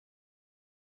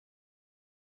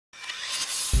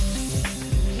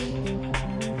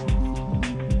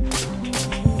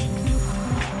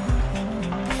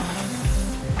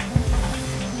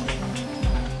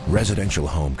Residential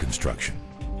home construction.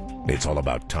 It's all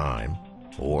about time,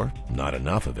 or not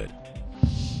enough of it,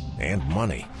 and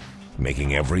money,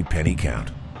 making every penny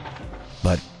count.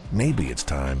 But maybe it's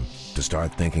time to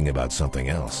start thinking about something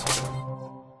else.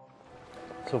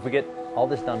 So if we get all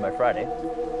this done by Friday...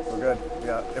 We're good,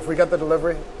 yeah. If we get the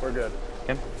delivery, we're good.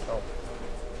 Okay. So.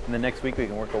 And then next week we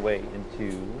can work our way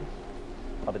into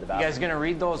probably the bathroom. You guys gonna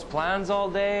read those plans all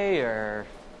day, or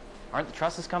aren't the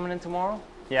trusses coming in tomorrow?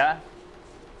 Yeah?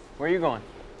 Where are you going?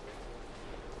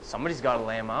 Somebody's gotta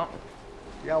lay them out.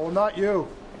 Yeah, well, not you.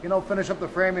 You know, finish up the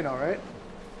framing, all right?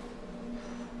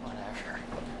 Whatever.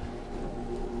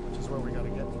 Which is where we gotta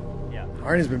get to. Yeah.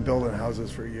 Arnie's been building houses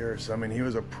for years. I mean, he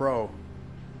was a pro.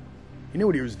 He knew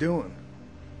what he was doing.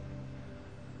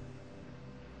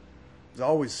 He was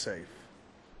always safe.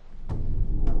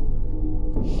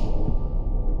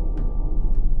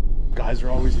 Guys are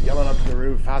always yelling up to the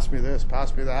roof, pass me this,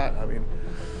 pass me that. I mean,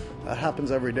 that happens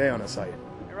every day on a site.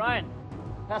 Hey, Ryan,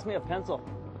 pass me a pencil.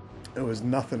 It was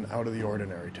nothing out of the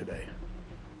ordinary today.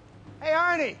 Hey,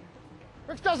 Arnie!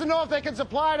 Ricks doesn't know if they can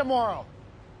supply tomorrow.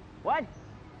 What?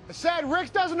 I said Ricks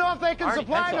doesn't know if they can Arnie,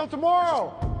 supply pencil. till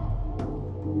tomorrow.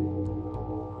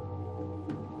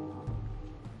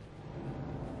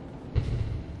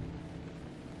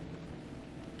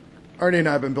 Arnie and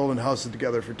I have been building houses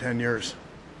together for 10 years.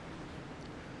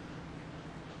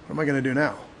 What am I going to do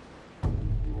now?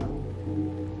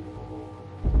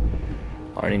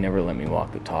 Arnie never let me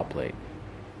walk the top plate.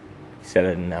 He said I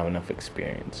didn't have enough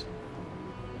experience.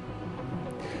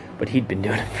 But he'd been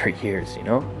doing it for years, you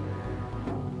know?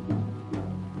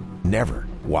 Never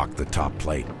walk the top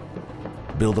plate.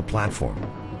 Build a platform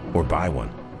or buy one.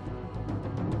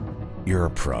 You're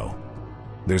a pro.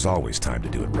 There's always time to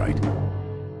do it right.